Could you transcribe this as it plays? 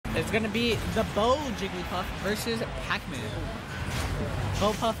It's gonna be the Bo Jigglypuff versus Pac-Man.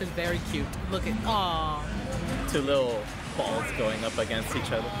 Bo Puff is very cute. Look at, aww. Two little balls going up against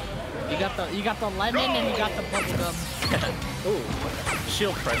each other. You got the lemon and you got the bubble gum. Ooh,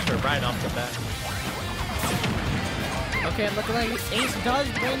 shield pressure right off the bat. Okay, looking like Ace does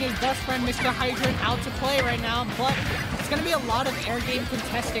bring his best friend Mr. Hydrant out to play right now, but it's gonna be a lot of air game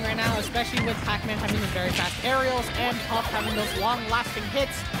contesting right now, especially with Pac-Man having the very fast aerials and Puff having those long-lasting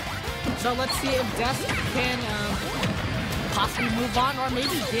hits. So let's see if Des can possibly move on, or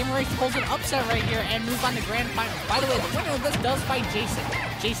maybe Game Race pulls an upset right here and moves on to Grand Final. By the way, the winner of this does fight Jason.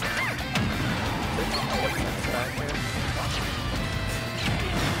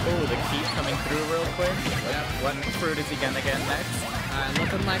 Ooh, the key coming through real quick. What fruit is he gonna get next?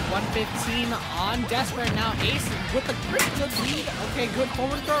 Looking like 115 on Des right now. Ace with a pretty good lead. Okay, good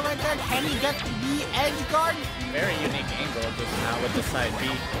forward throw right there. Can he get the edge guard? Very unique angle just now with the side B.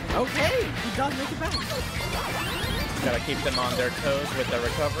 Okay, he does make it back. Gotta keep them on their toes with the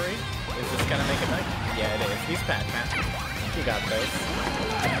recovery. Is this gonna make it back? Yeah, it is. He's Pac-Man. He got this.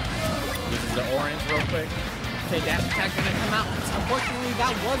 Uses the orange real quick. Okay, dash attack gonna come out. Unfortunately,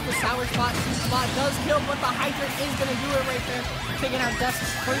 that was the sour spot. Spot does kill, but the Hydrant is gonna do it right there. Taking out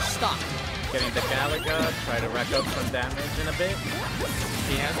Dust's first stock. Getting the Galaga, try to rack up some damage in a bit.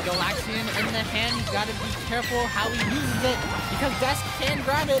 He has Galaxian in the hand. He's gotta be careful how he uses it because Dust can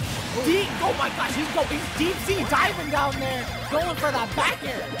grab it. Oh my gosh, he's deep sea diving down there, going for that back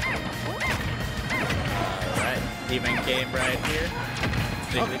air. Alright, even game right here.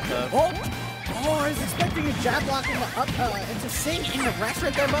 Jigglypuff. Oh, I was expecting a jab block in the into Sing in the rest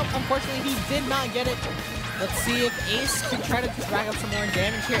right there, but unfortunately he did not get it. Let's see if Ace can try to drag up some more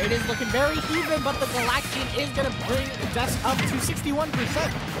damage here. It is looking very even, but the Galaxian is going to bring Dust up to 61%.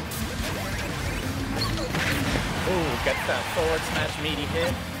 Ooh, gets that forward smash meaty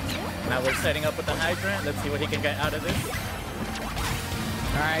hit. Now we're setting up with the Hydrant. Let's see what he can get out of this.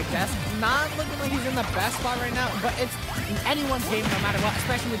 Alright, Dust not looking like he's in the best spot right now, but it's anyone's game no matter what,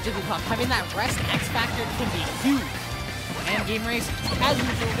 especially with Jigglypuff. Having that rest X factor can be huge. And Game Race, as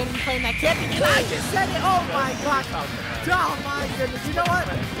usual, we're going to be playing that kid. And I just said it! Oh my god! Oh my goodness! You know what?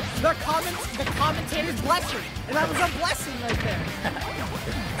 The commentator's blessing, and that was a blessing right there.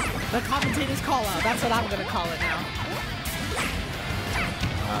 The commentator's call out. That's what I'm going to call it now.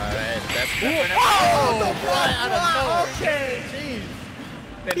 Alright, that's the block! Okay, jeez.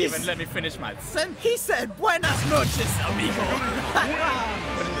 Didn't even let me finish my sentence. He said, "Buenas noches, amigo."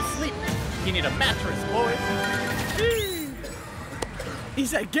 Put him to sleep. You need a mattress, boy. He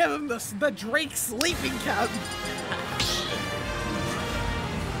said, "Give him the Drake sleeping cap."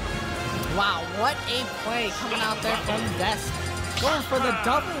 Wow, what a play coming out there from Des. Going for the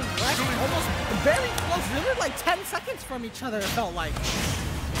double rush, almost very close. They were like 10 seconds from each other, it felt like.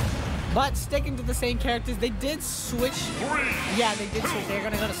 But sticking to the same characters, they did switch. Yeah, they did switch. They're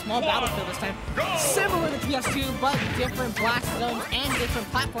going to go to small battlefield this time. Similar to PS2, but different blast zones and different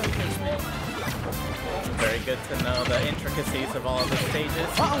platform placement. Very good to know the intricacies of all of the stages.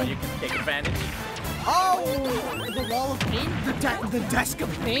 So you can take advantage. Oh, the wall of pain? The desk of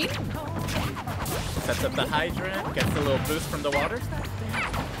pain? Sets up the Hydrant, gets a little boost from the water.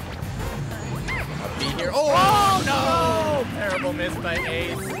 I'll be here. Oh no! Terrible miss by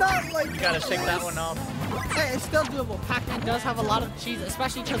Ace. Not like you gotta shake that one off. Hey, it's still doable. Pac-Man does have a lot of cheese,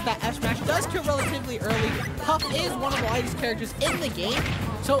 especially because that F-Smash does kill relatively early. Puff is one of the lightest characters in the game,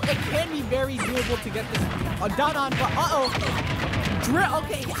 so it can be very doable to get this done on, but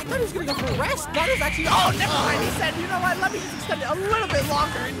okay, I thought he was going to go for rest. That is actually, never mind. He said, you know what, let me just extend it a little bit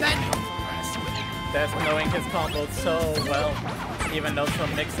longer and then rest. That's knowing his combos so well, even though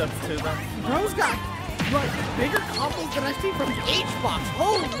some mix-ups to them. Bro's got, like, bigger combos than I've seen from H-Box.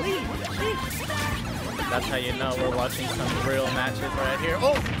 Holy shit. That's how you know we're watching some real matches right here.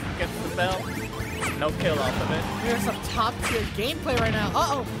 Oh, gets the bell. No kill off of it. There's some top-tier gameplay right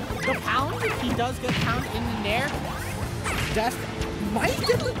now. The pound, he does get pound in the air. Des might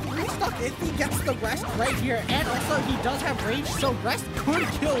get the 3-stock if he gets the rest right here. And also, he does have range, so rest could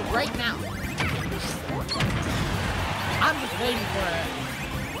kill right now. I'm just waiting for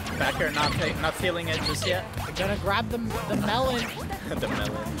it. Back here, not feeling it just yet. I'm gonna grab the melon. The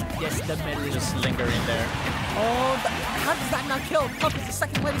melon. Yes, the melon. Just lingering there. How does that not kill? Puff is the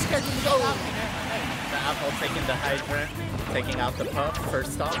second latest character to go out. The apple taking the Hydrant, taking out the Puff,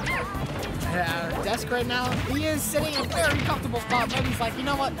 first stop. Yeah, Desk right now, he is sitting in a very comfortable spot, but he's like, you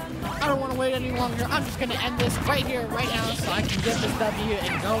know what? I don't want to wait any longer. I'm just gonna end this right here, right now, so I can get this W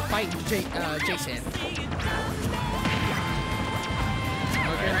and go fight Jason.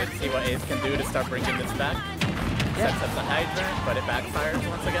 Okay, let's see what Ace can do to start bringing this back. Sets up the hydrant, but it backfires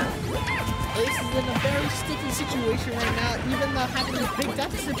once again. Ace is in a very sticky situation right now, even though having this big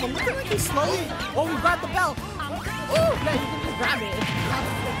deficit, but look like he's slowly. Oh, we grabbed the bell. Oh, yeah, you can just grab it.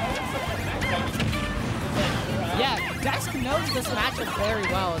 Yeah, Desk knows this matchup very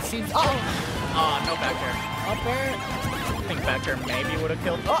well. It seems. Oh, no back air. Up air. I think back air maybe would have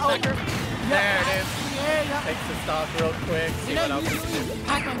killed. Back air. Yeah. There it is. Yeah. Takes the stock real quick. See what else he can do.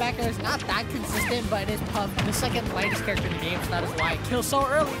 Pac-Man back air is not that consistent, but it is Puff, the second lightest character in the game, so that is why it kills so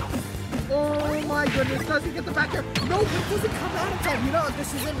early. Oh my goodness, does he get the back air? No, it doesn't come out in time. You know,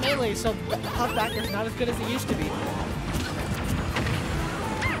 this isn't melee, so Puff back air is not as good as it used to be.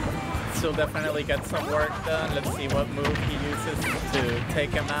 Still definitely get some work done. Let's see what move he uses to take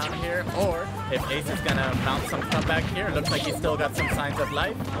him out here. Or if Ace is gonna mount some comeback here. Looks like he's still got some signs of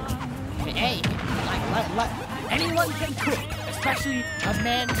life. Hey, anyone can cook, especially a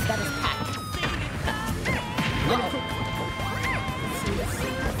man that is Pac.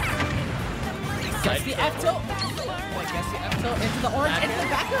 Gets the F tilt. Gets the F tilt into the orange, into the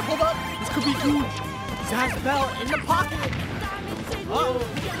back air. Hold up, this could be huge. Zaz Bell in the pocket.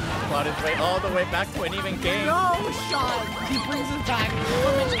 Fought his way all the way back to an even game. No shot. He brings us back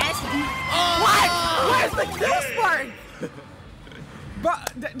from an SD. What? Where's the kill spark? Bro,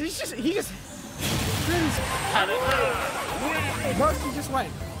 he just. Bro, he just went.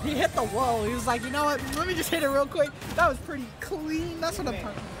 He hit the wall. He was like, you know what? Let me just hit it real quick. That was pretty clean. That's what I'm.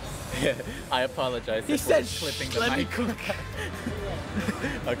 I apologize. He said, flipping the let mic. me cook.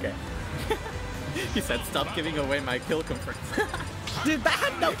 Okay. He said, stop giving away my kill confirms. Dude, that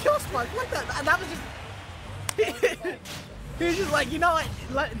had no kill spark. What the? That was just. He was just like, you know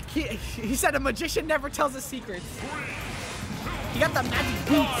what? He said a magician never tells his secrets. He got the magic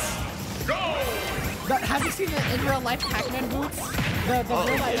boots. Have you seen the in real life Pac-Man boots? The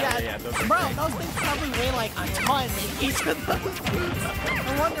real life, yeah. Bro, those things probably weigh like a ton in each of those boots.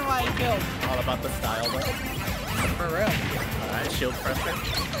 I wonder why he killed. All about the style, though. For real. Alright, shield pressure.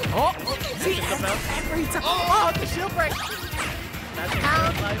 See, every time. Oh, the shield break.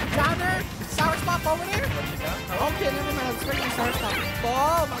 Downer, sour spot over there. Okay, never mind. It's freaking sour spot.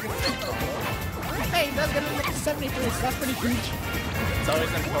 Oh my god. Hey, that's gonna make 73, so that's pretty huge. It's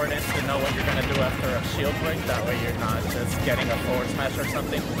always important to know what you're gonna do after a shield break. That way you're not just getting a forward smash or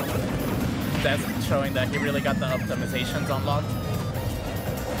something. That's showing that he really got the optimizations unlocked.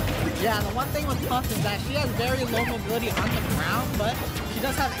 Yeah, the one thing with Puff is that she has very low mobility on the ground, but she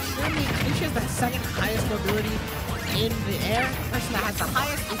does have extremely, I think she has the second highest mobility in the air. The person that has the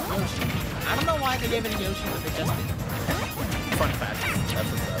highest is Yoshi. I don't know why they gave it a Yoshi, but they just did. Fun fact. That's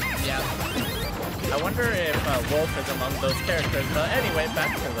what's up. Yeah. I wonder if Wolf is among those characters. But anyway,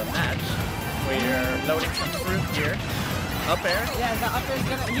 back to the match. We're loading some fruit here. Up air. Yeah, the up air's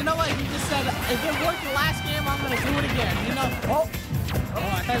gonna, you know what, he just said, if it worked the last game, I'm gonna do it again. You know,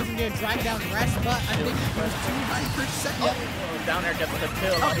 I thought he was gonna get dragged down the rest, but I think it was 200%. Down there gets the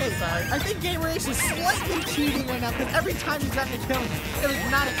kill on the side. I think Game Race is slightly cheating right now, because every time he's gotten a kill, it was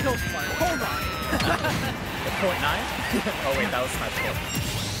not a kill spark. Hold on. 0.9? Oh wait, that was Smash kill.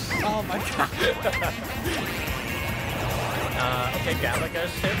 Oh my god. Okay, Galaga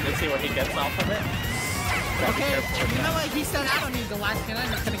ship. Let's see what he gets off of it. Okay, you know what? He said, I don't need the last skin. I'm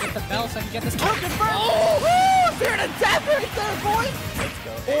just gonna get the bell so I can get this kill confirmed. Oh, fear to death right there, boy. Let's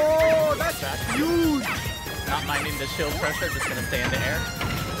go. Oh, that's huge. Not minding the shield pressure, just gonna stay in the air.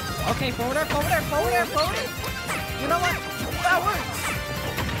 Okay, forward air, forward air, forward air, forward air. You know what? That works.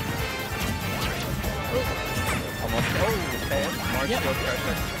 Almost. Oh, okay. More shield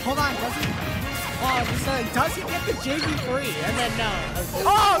pressure. Hold on, does he? Oh, does he get the JB free? And then no.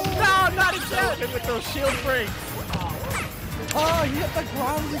 Oh, no, not again. Hit with those shield breaks. Oh, he hit the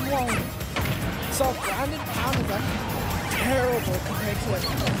grounded one. So grounded pound is actually terrible compared to an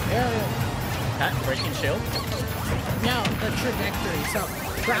aerial. Pat, breaking shield? No, the trajectory. So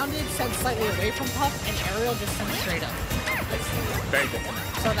grounded sends slightly away from Puff, and aerial just sends straight up. Very different.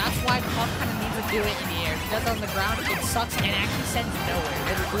 So that's why Puff kind of needs to do it in the air. She does it on the ground, it sucks, and actually sends nowhere.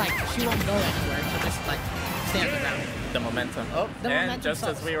 It's like, she won't go anywhere, so just like, stay on the ground. The momentum. Oh, the and momentum just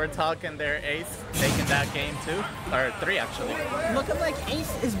sucks. as we were talking there, Ace taking that game 2, or 3 actually. Looking like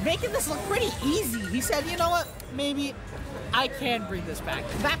Ace is making this look pretty easy. He said, you know what, maybe I can bring this back.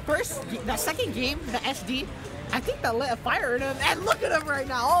 That second game, the SD, I think that lit a fire in him, and look at him right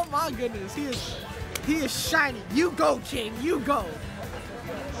now. Oh my goodness, he is shining. You go, King, you go.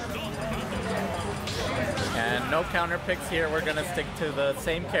 And no counter picks here. We're gonna stick to the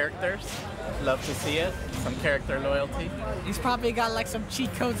same characters. Love to see it. Some character loyalty. He's probably got like some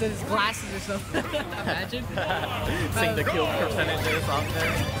cheat codes in his glasses or something. Imagine. Seeing the kill percentages on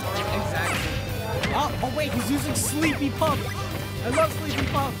there. Exactly. Oh wait, he's using Sleepy Puff. I love Sleepy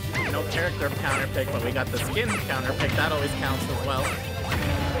Puff. No character counter pick, but we got the skin counter pick. That always counts as well.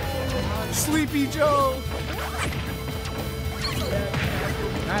 Sleepy Joe.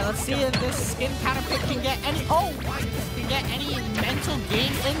 Alright, let's see if this skin counter pick can get any can get any mental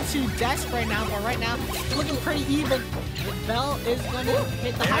game into Desk right now, but right now it's looking pretty even. The bell is gonna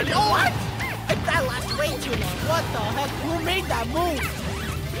hit the high. Oh, what? That lasts way too long. What the heck? Who made that move?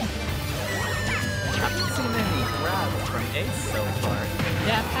 Haven't seen any grabs from Ace so far.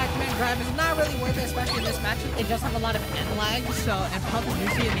 Yeah, Pac-Man grab is not really worth it, especially in this matchup. It does have a lot of end lag, and Puff is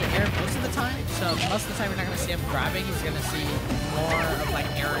usually in the air most of the time. So most of the time you're not gonna see him grabbing. He's gonna see more of like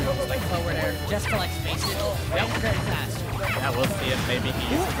aerials, like forward air, just to like space it. Very, very fast. Yeah, we'll see if maybe he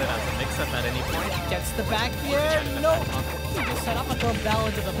uses it as a mix-up at any point. Gets the back here. No. He just set up a throw bell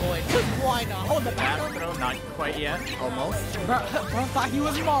into the void. Why not? Hold the back throw, not quite yet. Almost. Bro thought he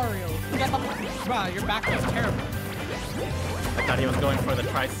was Mario. Bro, your back was terrible. I thought he was going for the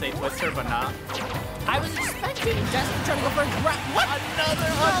tri-state twister, but not. I was expecting Justin trying to go for a grab. What?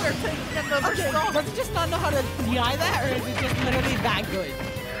 Another stock. Does he just not know how to DI that, or is it just literally that good?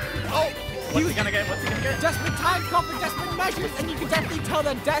 Oh! What's he gonna get? What's he gonna get? Desperate time call for desperate measures, and you can definitely tell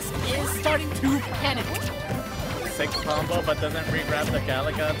that Desk is starting to panic. 6 combo, but doesn't re-grab the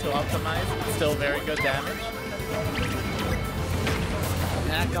Galaga to optimize. Still very good damage.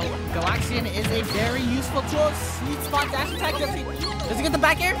 Galaxian is a very useful tool. Sweet spot dash attack. Does he get the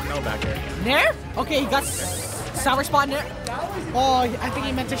back air? No back air. Nair? Okay, he got sour spot Nair. Oh, I think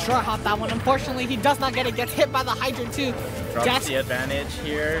he meant to short hop that one. Unfortunately, he does not get it. Gets hit by the Hydrant too. Drops the advantage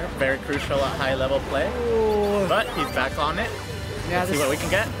here. Very crucial at high level play. Ooh. But he's back on it. Yeah, Let's see what we can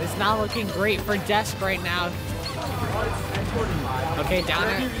get. It's not looking great for Desk right now. Okay, down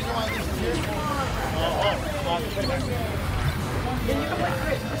there.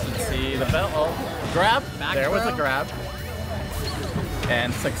 Let's see the bell. Oh, grab. Back there was throw. a grab.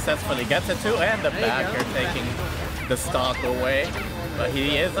 And successfully gets it too. And the backer taking the stock away. But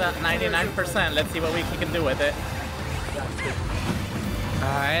he is at 99%. Let's see what he can do with it.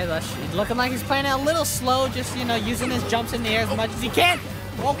 Alright, looking like he's playing it a little slow, just, you know, using his jumps in the air as much as he can.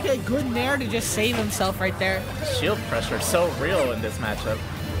 Okay, good Nair to just save himself right there. Shield pressure so real in this matchup.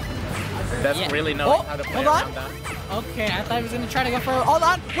 That's really knowing how to play around that. Okay, I thought he was going to try to go for... Hold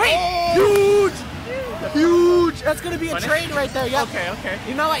on! Wait! Oh! Huge! That's going to be a trade right there, yep. Okay.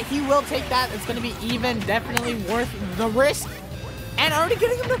 You know what? He will take that. It's going to be even, definitely worth the risk. And already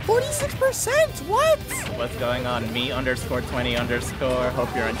getting him to 46%! What? What's going on? Me_20_.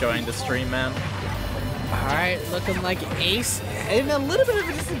 Hope you're enjoying the stream, man. Alright, looking like Ace in a little bit of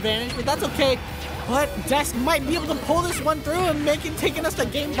a disadvantage, but that's okay. But Desk might be able to pull this one through and taking us to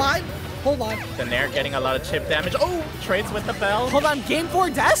game 5. Hold on. The Nair getting a lot of chip damage. Oh, trades with the bell. Hold on, game 4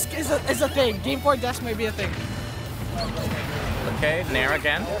 Desk is a thing. Game 4 Desk might be a thing. Okay, Nair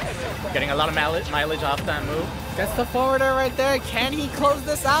again. Getting a lot of mileage off that move. That's the forwarder right there. Can he close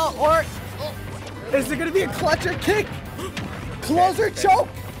this out, or is there gonna be a clutcher kick? Closer choke.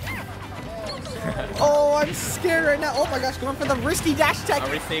 Oh, I'm scared right now. Oh my gosh, going for the risky dash attack. Are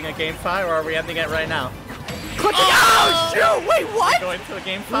we seeing a game 5 or are we ending it right now? Oh shoot! Wait, what? Going to a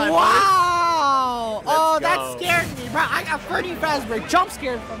game 5. Wow! Oh, Let's that go. scared me, bro. I got Freddy Fazbear jump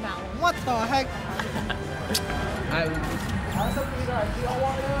scared from that one. What the heck?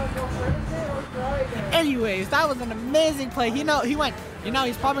 Anyways, that was an amazing play. He went.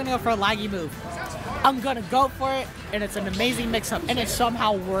 He's probably gonna go for a laggy move. I'm gonna go for it, and it's an amazing mix-up, and it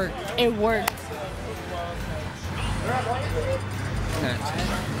somehow worked. It worked.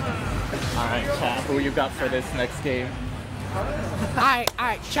 Alright, chat. Who you got for this next game?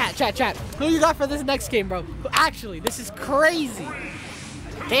 Alright, chat. Who you got for this next game, bro? Actually, this is crazy.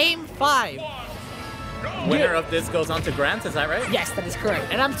 Game 5. Winner of this goes on to Grant, is that right? Yes, that is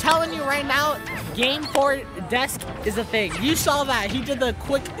correct. And I'm telling you right now, game 4 Desk is a thing. You saw that. He did the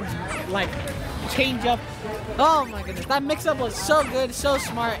quick, change up. Oh my goodness. That mix-up was so good, so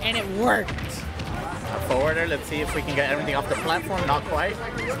smart, and it worked. A forwarder, let's see if we can get everything off the platform. Not quite.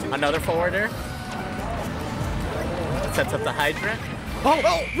 Another forwarder. Sets up the Hydrant.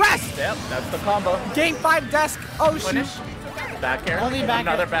 Oh, rest! Yep, that's the combo. Game 5 Desk. Oh, Finish. shoot. Back air. Only back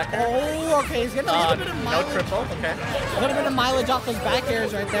Another air. back air. Oh, okay. He's getting a little bit of mileage. No triple, okay. A little bit of mileage off those back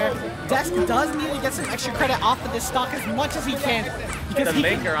airs right there. Desk does need to get some extra credit off of this stock as much as he can. The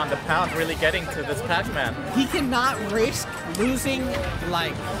linger on the pound really getting to this Pac-Man. He cannot risk losing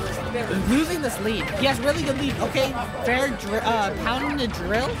this lead. He has really good lead. Okay, fair pounding the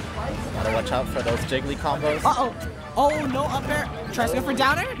drill. Gotta watch out for those jiggly combos. Uh-oh. Oh, no up air. Tries to go for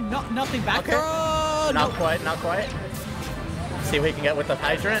down air. No, nothing back. Okay. Not quite. See what he can get with the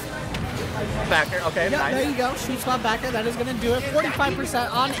Hydrant. Backer, okay, Yeah, nice. there you go. Sweet spot backer. That is going to do it.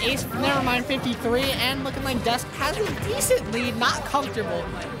 45% on Ace. Never mind, 53. And looking like Desk has a decent lead. Not comfortable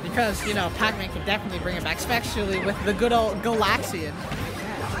because, you know, Pac-Man can definitely bring it back, especially with the good old Galaxian.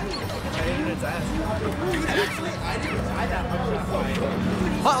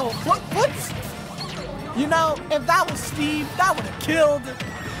 Uh-oh. What's... You know, if that was Steve, that would have killed.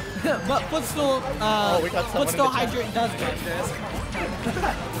 But Footstool, Footstool Hydrant does get this.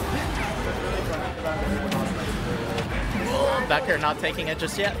 Becker not taking it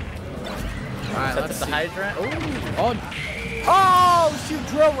just yet. Alright, Sets up the hydrant. Ooh. Oh, shoot,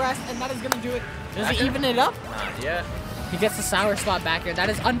 drill rest, and that is gonna do it. Does he even it up? Not yet. He gets the sour spot back here. That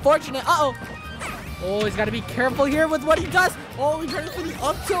is unfortunate. Uh-oh. Oh, he's gotta be careful here with what he does. Oh, he's trying for the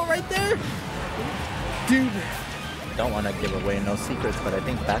up tilt right there. Dude. Don't want to give away no secrets, but I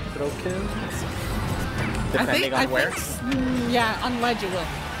think back throw kills. Depending on where. Yeah, on ledge it will.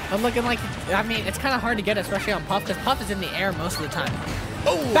 I'm looking like, I mean, it's kind of hard to get, especially on Puff, because Puff is in the air most of the time.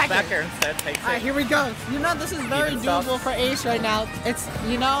 Oh, back air instead takes it. Alright, here we go. You know, this is very doable for Ace right now. It's,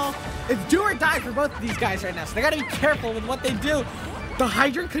 you know, it's do or die for both of these guys right now, so they gotta be careful with what they do. The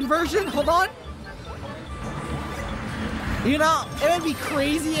hydrant conversion, hold on. You know, it would be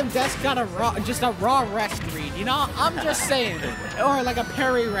crazy if Desk got just a raw rest read, you know? I'm just saying. Or like a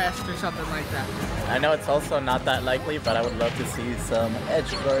parry rest or something like that. I know it's also not that likely, but I would love to see some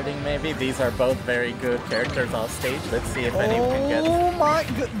edge guarding maybe. These are both very good characters off stage. Let's see if anyone gets... Oh my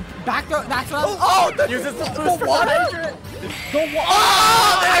god. Back there, that's what I'm... Oh, uses the boost for the hydrant. The water.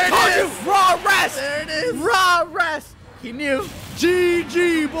 Oh, there it is. Raw rest. There it is. Raw rest. He knew.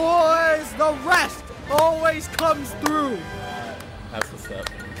 GG, boys. The rest always comes through. That's what's up.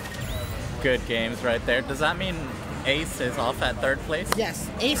 Good games right there. Does that mean Ace is off at third place? Yes,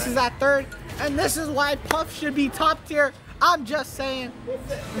 Ace is at third, and this is why Puff should be top tier. I'm just saying.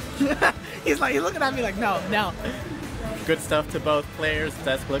 He's looking at me like, no. Good stuff to both players.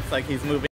 Desk looks like he's moving.